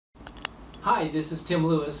Hi, this is Tim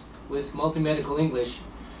Lewis with Multimedical English.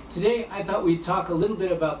 Today I thought we'd talk a little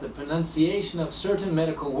bit about the pronunciation of certain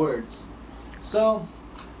medical words. So,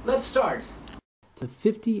 let's start. The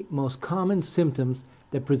 50 most common symptoms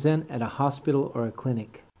that present at a hospital or a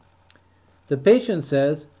clinic. The patient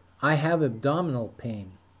says, "I have abdominal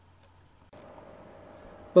pain."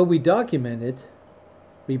 But we document it,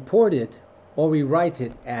 report it, or we write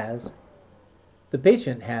it as, "The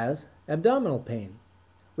patient has abdominal pain."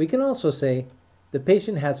 We can also say, "The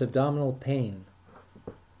patient has abdominal pain."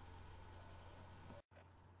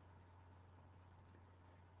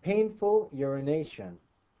 Painful urination.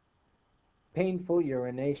 Painful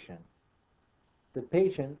urination. The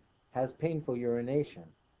patient has painful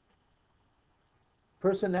urination.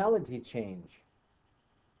 Personality change.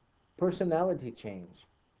 Personality change.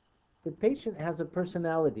 The patient has a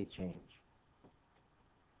personality change.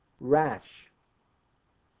 Rash.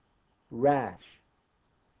 Rash.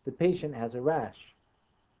 The patient has a rash.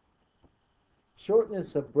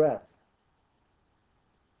 Shortness of breath.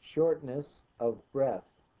 Shortness of breath.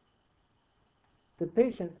 The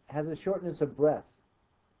patient has a shortness of breath.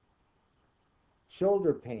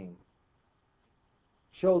 Shoulder pain.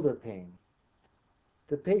 Shoulder pain.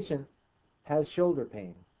 The patient has shoulder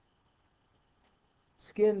pain.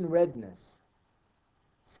 Skin redness.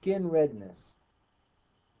 Skin redness.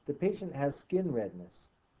 The patient has skin redness.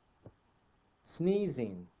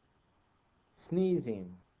 Sneezing.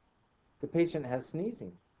 Sneezing. The patient has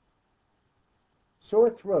sneezing. Sore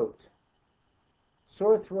throat.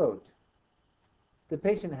 Sore throat. The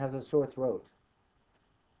patient has a sore throat.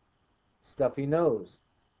 Stuffy nose.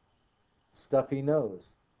 Stuffy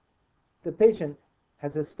nose. The patient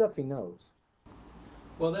has a stuffy nose.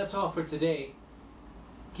 Well, that's all for today.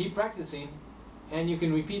 Keep practicing, and you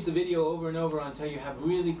can repeat the video over and over until you have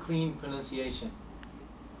really clean pronunciation.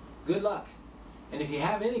 Good luck! And if you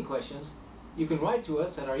have any questions, you can write to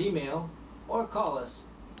us at our email or call us